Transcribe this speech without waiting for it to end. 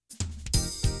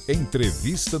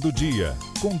Entrevista do dia,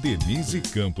 com Denise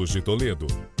Campos de Toledo.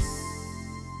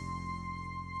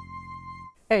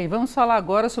 E vamos falar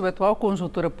agora sobre a atual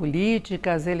conjuntura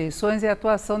política, as eleições e a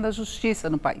atuação da justiça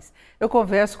no país. Eu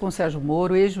converso com Sérgio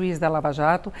Moro, ex-juiz da Lava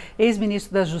Jato,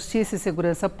 ex-ministro da Justiça e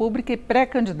Segurança Pública e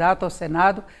pré-candidato ao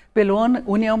Senado pela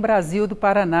União Brasil do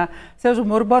Paraná. Sérgio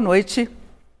Moro, boa noite.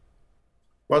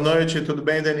 Boa noite, tudo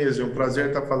bem, Denise? Um prazer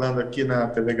estar falando aqui na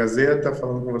TV Gazeta,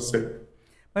 falando com você.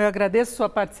 Eu agradeço a sua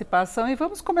participação e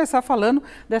vamos começar falando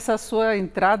dessa sua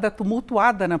entrada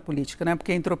tumultuada na política, né?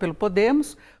 Porque entrou pelo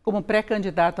Podemos como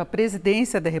pré-candidato à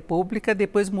presidência da República,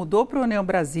 depois mudou para a União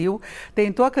Brasil,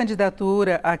 tentou a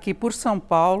candidatura aqui por São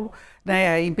Paulo,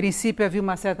 né? Em princípio havia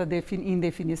uma certa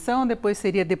indefinição, depois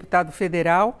seria deputado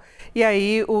federal e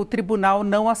aí o tribunal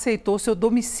não aceitou seu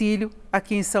domicílio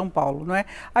aqui em São Paulo, não é?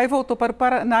 Aí voltou para o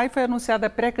Paraná e foi anunciada a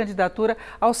pré-candidatura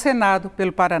ao Senado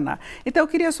pelo Paraná. Então eu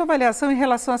queria a sua avaliação em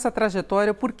relação a essa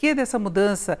trajetória, o porquê dessa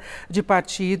mudança de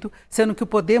partido, sendo que o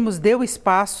Podemos deu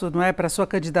espaço, não é, para a sua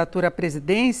candidatura à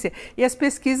presidência e as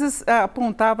pesquisas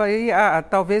apontavam aí a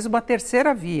talvez uma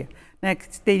terceira via, né,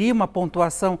 que teria uma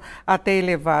pontuação até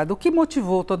elevada. O que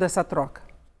motivou toda essa troca?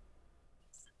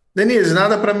 Denise,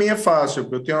 nada para mim é fácil.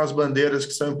 Eu tenho umas bandeiras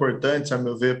que são importantes, a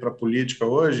meu ver, para a política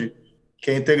hoje, que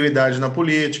é a integridade na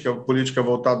política, a política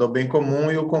voltada ao bem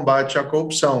comum e o combate à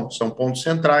corrupção. São pontos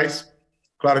centrais.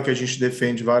 Claro que a gente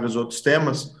defende vários outros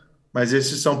temas, mas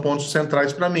esses são pontos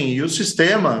centrais para mim. E o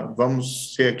sistema,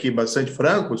 vamos ser aqui bastante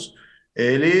francos,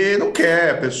 ele não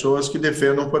quer pessoas que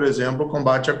defendam, por exemplo, o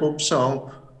combate à corrupção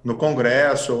no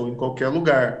Congresso ou em qualquer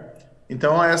lugar.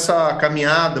 Então, essa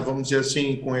caminhada, vamos dizer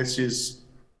assim, com esses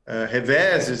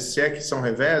reveses, se é que são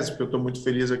reveses, porque eu estou muito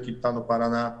feliz aqui de estar no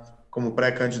Paraná como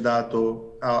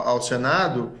pré-candidato ao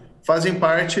Senado, fazem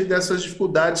parte dessas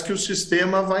dificuldades que o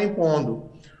sistema vai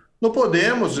impondo. No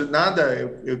Podemos,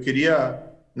 eu queria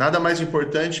nada mais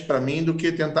importante para mim do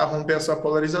que tentar romper essa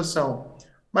polarização.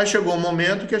 Mas chegou um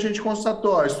momento que a gente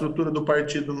constatou, a estrutura do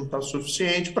partido não está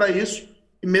suficiente para isso,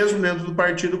 e mesmo dentro do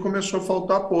partido começou a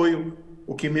faltar apoio,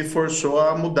 o que me forçou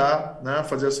a mudar, né, a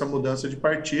fazer essa mudança de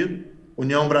partido.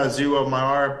 União Brasil é o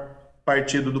maior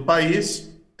partido do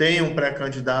país, tem um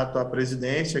pré-candidato à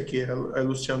presidência, que é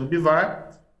Luciano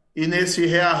Bivar, e nesse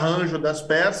rearranjo das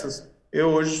peças, eu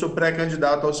hoje sou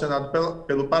pré-candidato ao Senado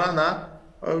pelo Paraná,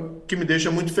 que me deixa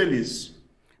muito feliz.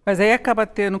 Mas aí acaba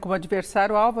tendo como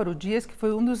adversário Álvaro Dias, que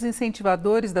foi um dos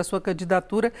incentivadores da sua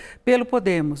candidatura pelo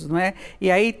Podemos, não é?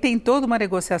 E aí tem toda uma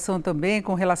negociação também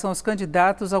com relação aos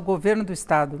candidatos ao governo do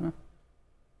Estado, né?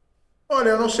 Olha,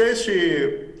 eu não sei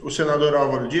se o senador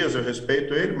Álvaro Dias, eu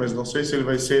respeito ele, mas não sei se ele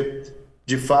vai ser,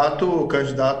 de fato, o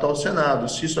candidato ao Senado.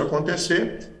 Se isso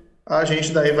acontecer, a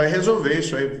gente daí vai resolver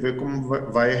isso aí, ver como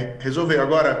vai resolver.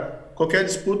 Agora, qualquer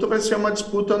disputa vai ser uma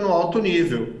disputa no alto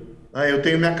nível. Eu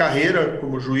tenho minha carreira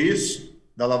como juiz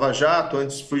da Lava Jato,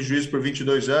 antes fui juiz por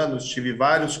 22 anos, tive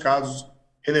vários casos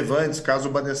relevantes, caso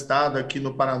Banestada aqui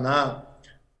no Paraná,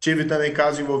 tive também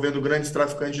casos envolvendo grandes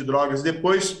traficantes de drogas.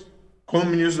 Depois, como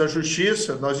ministro da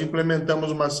Justiça, nós implementamos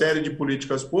uma série de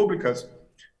políticas públicas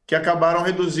que acabaram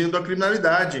reduzindo a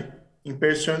criminalidade em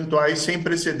percentuais sem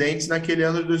precedentes naquele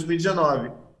ano de 2019.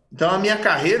 Então, a minha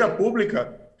carreira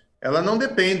pública, ela não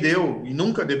dependeu e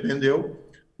nunca dependeu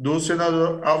do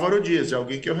senador Álvaro Dias, é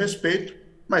alguém que eu respeito,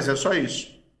 mas é só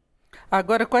isso.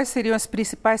 Agora, quais seriam as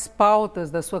principais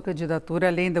pautas da sua candidatura,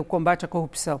 além do combate à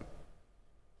corrupção?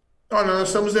 Olha, nós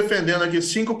estamos defendendo aqui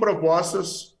 5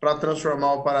 propostas para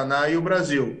transformar o Paraná e o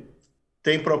Brasil.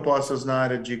 Tem propostas na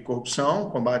área de corrupção,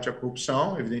 combate à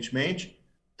corrupção, evidentemente.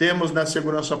 Temos na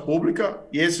segurança pública,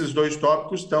 e esses 2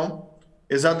 tópicos estão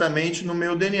exatamente no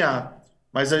meu DNA.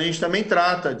 Mas a gente também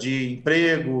trata de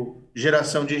emprego,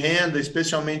 geração de renda,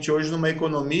 especialmente hoje numa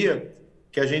economia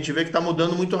que a gente vê que está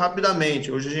mudando muito rapidamente.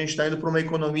 Hoje a gente está indo para uma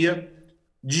economia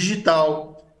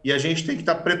digital e a gente tem que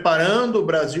estar preparando o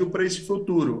Brasil para esse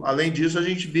futuro. Além disso, a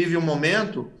gente vive um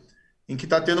momento em que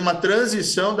está tendo uma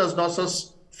transição das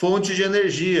nossas fontes de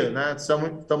energia, né?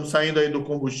 Estamos saindo aí do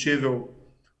combustível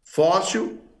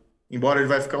fóssil, embora ele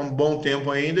vai ficar um bom tempo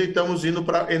ainda, e estamos indo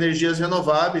para energias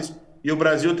renováveis. E o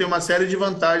Brasil tem uma série de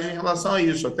vantagens em relação a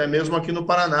isso, até mesmo aqui no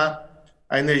Paraná.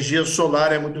 A energia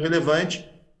solar é muito relevante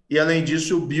e, além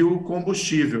disso, o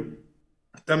biocombustível.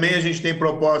 Também a gente tem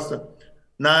proposta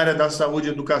na área da saúde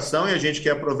e educação, e a gente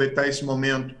quer aproveitar esse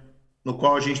momento no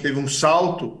qual a gente teve um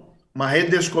salto, uma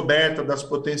redescoberta das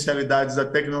potencialidades da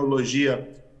tecnologia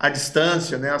à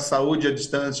distância, né, a saúde à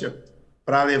distância,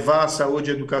 para levar a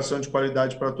saúde e a educação de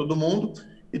qualidade para todo mundo.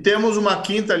 E temos uma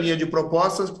 5ª linha de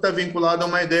propostas que está vinculada a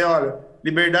uma ideia, olha,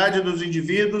 liberdade dos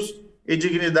indivíduos e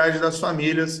dignidade das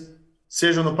famílias,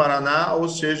 seja no Paraná ou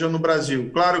seja no Brasil.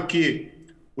 Claro que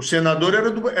o O senador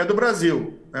é do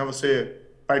Brasil, né? Você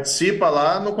participa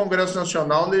lá no Congresso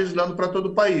Nacional legislando para todo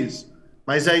o país.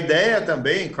 Mas a ideia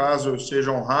também, caso eu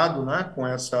seja honrado, né, com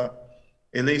essa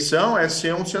eleição, é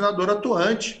ser um senador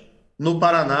atuante no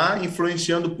Paraná,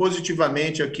 influenciando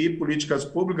positivamente aqui políticas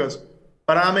públicas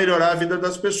para melhorar a vida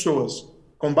das pessoas.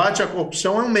 Combate à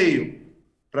corrupção é um meio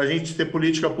para a gente ter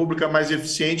política pública mais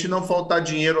eficiente e não faltar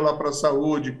dinheiro lá para a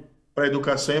saúde, para a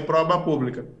educação e para a obra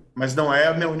pública. Mas não é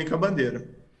a minha única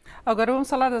bandeira. Agora vamos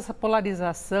falar dessa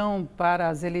polarização para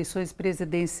as eleições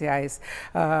presidenciais.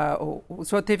 O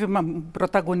senhor teve um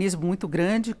protagonismo muito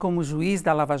grande como juiz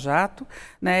da Lava Jato,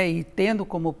 né, e tendo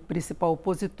como principal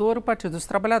opositor o Partido dos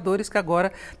Trabalhadores, que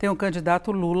agora tem o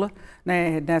candidato Lula,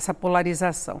 né, nessa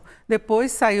polarização.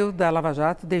 Depois saiu da Lava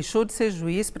Jato, deixou de ser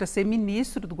juiz para ser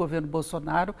ministro do governo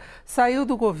Bolsonaro, saiu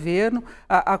do governo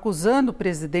acusando o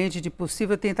presidente de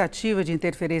possível tentativa de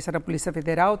interferência na Polícia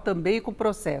Federal, também com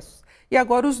processos. E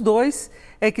agora os dois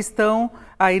é que estão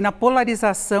aí na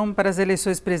polarização para as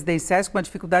eleições presidenciais, com uma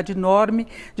dificuldade enorme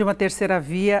de uma terceira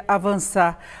via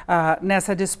avançar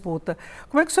nessa disputa.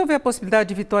 Como é que o senhor vê a possibilidade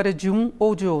de vitória de um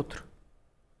ou de outro?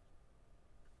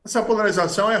 Essa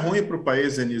polarização é ruim para o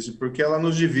país, Denise, porque ela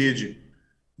nos divide.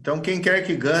 Então, quem quer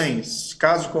que ganhe,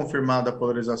 caso confirmada a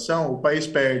polarização, o país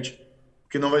perde,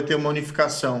 porque não vai ter uma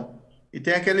unificação. E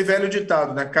tem aquele velho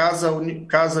ditado, né?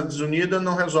 Casa desunida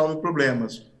não resolve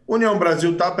problemas. União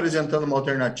Brasil está apresentando uma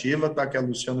alternativa, tá? Que é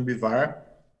Luciano Bivar,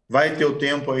 vai ter o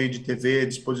tempo aí de TV,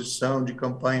 disposição, de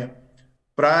campanha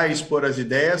para expor as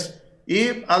ideias.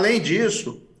 E, além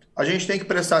disso, a gente tem que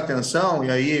prestar atenção, e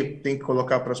aí tem que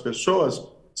colocar para as pessoas,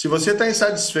 se você está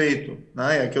insatisfeito,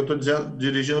 né? Aqui eu estou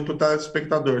dirigindo para o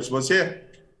telespectador, se você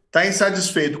está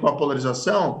insatisfeito com a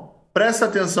polarização, presta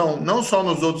atenção não só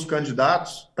nos outros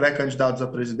candidatos, pré-candidatos à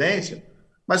presidência,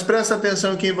 mas presta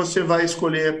atenção em quem você vai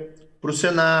escolher para o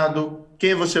Senado,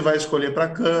 quem você vai escolher para a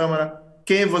Câmara,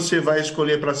 quem você vai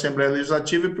escolher para a Assembleia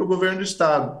Legislativa e para o governo do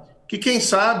Estado. Que, quem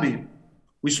sabe,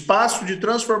 o espaço de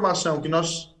transformação que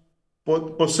nós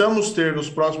possamos ter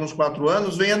nos próximos 4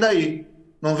 anos venha daí,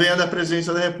 não venha da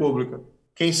presidência da República.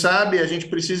 Quem sabe a gente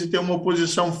precisa ter uma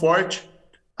oposição forte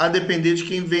a depender de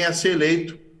quem venha a ser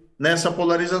eleito nessa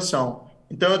polarização.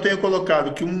 Então eu tenho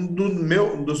colocado que um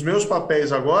dos meus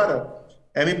papéis agora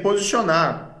é me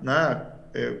posicionar, né?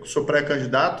 Eu sou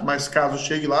pré-candidato, mas caso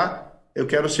chegue lá, eu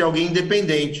quero ser alguém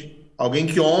independente, alguém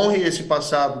que honre esse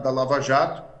passado da Lava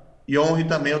Jato e honre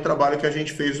também o trabalho que a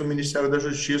gente fez no Ministério da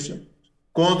Justiça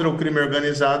contra o crime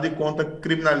organizado e contra a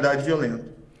criminalidade violenta.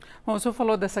 Bom, o senhor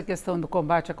falou dessa questão do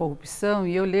combate à corrupção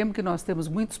e eu lembro que nós temos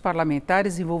muitos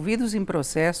parlamentares envolvidos em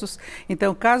processos,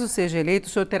 então caso seja eleito,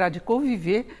 o senhor terá de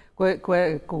conviver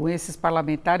com esses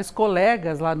parlamentares,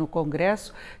 colegas lá no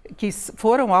Congresso, que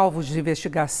foram alvos de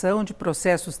investigação, de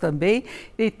processos também,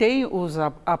 e tem os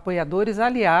apoiadores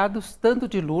aliados, tanto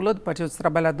de Lula, do Partido dos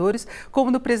Trabalhadores,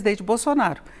 como do presidente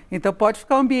Bolsonaro. Então pode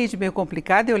ficar um ambiente meio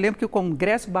complicado. Eu lembro que o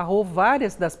Congresso barrou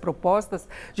várias das propostas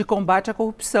de combate à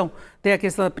corrupção. Tem a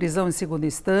questão da prisão em segunda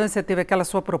instância, teve aquela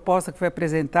sua proposta que foi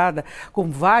apresentada com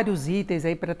vários itens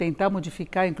aí para tentar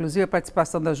modificar, inclusive, a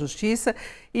participação da Justiça,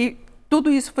 e tudo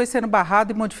isso foi sendo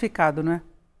barrado e modificado, não é?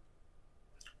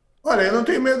 Olha, eu não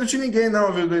tenho medo de ninguém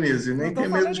não, viu, Denise? Nem tenho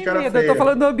medo de cara feia. Eu estou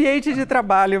falando do ambiente de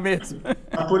trabalho mesmo.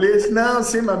 A polícia, não,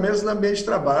 sim, mas mesmo no ambiente de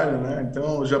trabalho, né?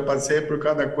 Então, eu já passei por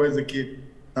cada coisa que,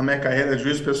 na minha carreira de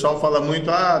juiz, o pessoal fala muito,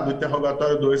 do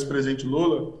interrogatório do ex-presidente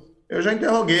Lula. Eu já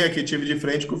interroguei aqui, tive de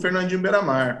frente com o Fernandinho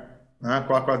Beiramar, né,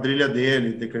 com a quadrilha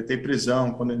dele, decretei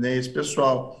prisão, condenei esse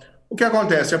pessoal. O que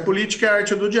acontece? A política é a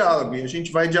arte do diálogo, e a gente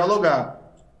vai dialogar.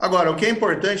 Agora, o que é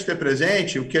importante ter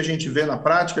presente, o que a gente vê na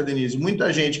prática, Denise,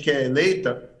 muita gente que é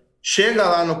eleita, chega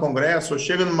lá no Congresso, ou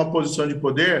chega numa posição de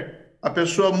poder, a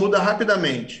pessoa muda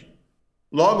rapidamente.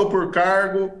 Logo por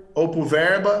cargo ou por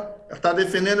verba, está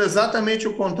defendendo exatamente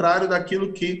o contrário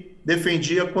daquilo que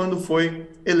defendia quando foi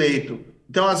eleito.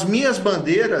 Então, as minhas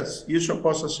bandeiras, isso eu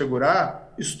posso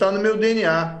assegurar, isso está no meu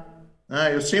DNA.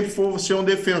 Eu sempre vou ser um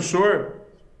defensor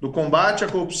do combate à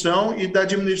corrupção e da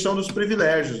diminuição dos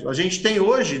privilégios. A gente tem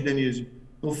hoje, Denise,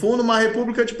 no fundo, uma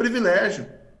república de privilégio.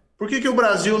 Por que o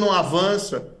Brasil não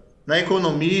avança na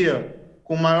economia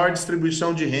com maior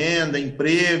distribuição de renda,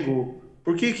 emprego?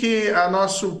 Por que o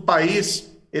nosso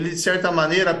país, ele de certa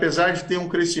maneira, apesar de ter um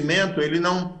crescimento, ele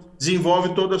não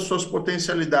desenvolve todas as suas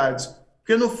potencialidades?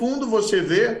 Porque no fundo você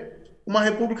vê uma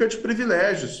república de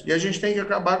privilégios e a gente tem que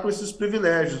acabar com esses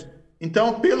privilégios.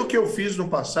 Então, pelo que eu fiz no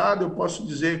passado, eu posso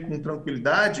dizer com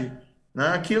tranquilidade,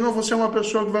 né, que eu não vou ser uma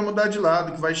pessoa que vai mudar de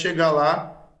lado, que vai chegar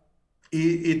lá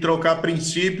e trocar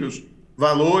princípios,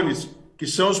 valores, que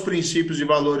são os princípios e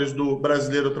valores do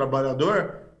brasileiro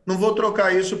trabalhador, não vou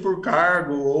trocar isso por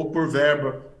cargo ou por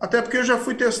verba, até porque eu já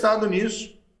fui testado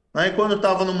nisso. Né? E quando eu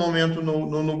estava no momento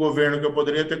no governo que eu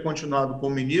poderia ter continuado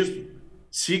como ministro,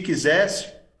 se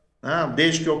quisesse, né?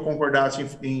 Desde que eu concordasse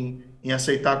em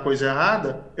aceitar a coisa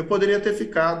errada, eu poderia ter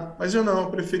ficado. Mas eu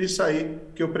preferi sair,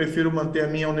 porque eu prefiro manter a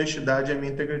minha honestidade e a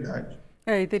minha integridade.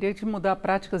 E teria que mudar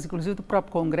práticas, inclusive, do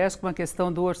próprio Congresso, com a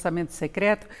questão do orçamento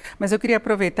secreto. Mas eu queria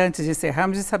aproveitar, antes de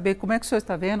encerrarmos, e saber como é que o senhor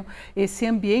está vendo esse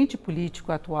ambiente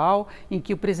político atual, em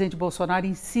que o presidente Bolsonaro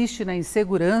insiste na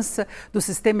insegurança do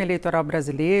sistema eleitoral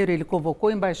brasileiro. Ele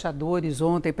convocou embaixadores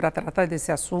ontem para tratar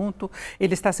desse assunto.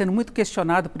 Ele está sendo muito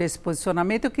questionado por esse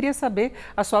posicionamento. Eu queria saber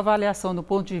a sua avaliação do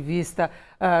ponto de vista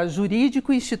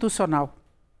jurídico e institucional.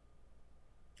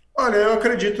 Olha, eu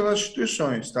acredito nas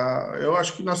instituições, tá? Eu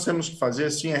acho que nós temos que fazer,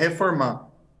 assim, é reformar.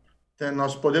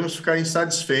 Nós podemos ficar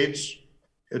insatisfeitos.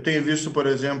 Eu tenho visto, por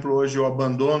exemplo, hoje o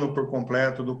abandono por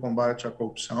completo do combate à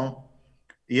corrupção.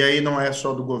 E aí não é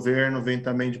só do governo, vem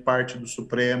também de parte do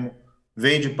Supremo,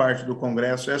 vem de parte do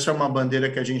Congresso. Essa é uma bandeira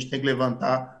que a gente tem que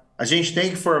levantar. A gente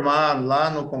tem que formar lá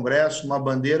no Congresso uma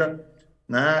bandeira,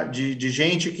 né, de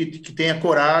gente que tenha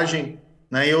coragem,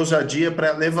 né, e ousadia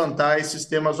para levantar esses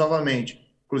temas novamente.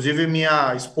 Inclusive,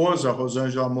 minha esposa,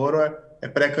 Rosângela Moro, é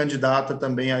pré-candidata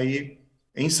também aí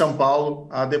em São Paulo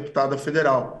a deputada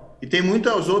federal. E tem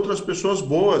muitas outras pessoas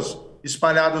boas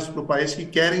espalhadas pelo país que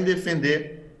querem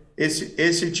defender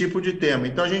esse tipo de tema.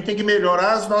 Então, a gente tem que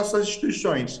melhorar as nossas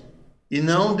instituições e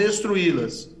não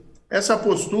destruí-las. Essa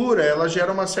postura, ela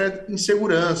gera uma certa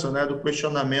insegurança, né, do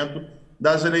questionamento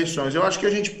das eleições. Eu acho que a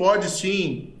gente pode,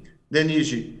 sim,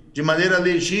 Denise, de maneira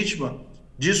legítima,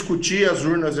 discutir as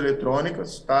urnas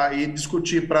eletrônicas, tá? E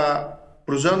discutir para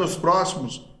os anos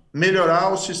próximos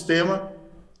melhorar o sistema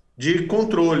de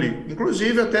controle.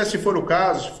 Inclusive, até se for o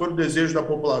caso, se for o desejo da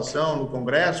população no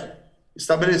Congresso,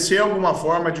 estabelecer alguma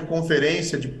forma de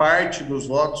conferência de parte dos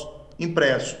votos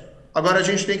impresso. Agora, a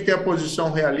gente tem que ter a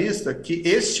posição realista que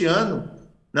este ano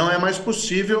não é mais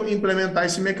possível implementar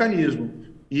esse mecanismo.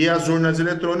 E as urnas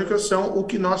eletrônicas são o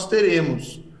que nós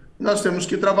teremos. Nós temos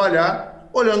que trabalhar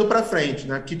olhando para frente,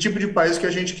 né? Que tipo de país que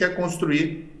a gente quer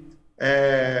construir?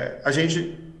 A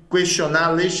gente questionar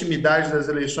a legitimidade das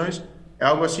eleições é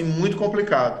algo assim muito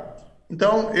complicado.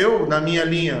 Então, eu, na minha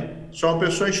linha, sou uma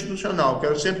pessoa institucional,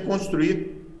 quero sempre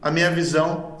construir, a minha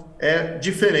visão é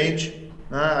diferente,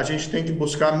 né? A gente tem que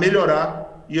buscar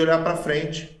melhorar e olhar para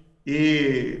frente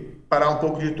e parar um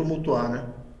pouco de tumultuar, né?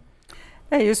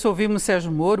 É isso, ouvimos Sérgio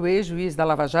Moro, ex-juiz da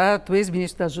Lava Jato,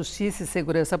 ex-ministro da Justiça e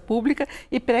Segurança Pública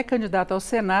e pré-candidato ao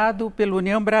Senado pelo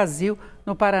União Brasil,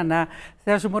 no Paraná.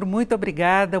 Sérgio Moro, muito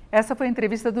obrigada. Essa foi a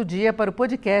entrevista do dia para o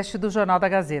podcast do Jornal da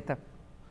Gazeta.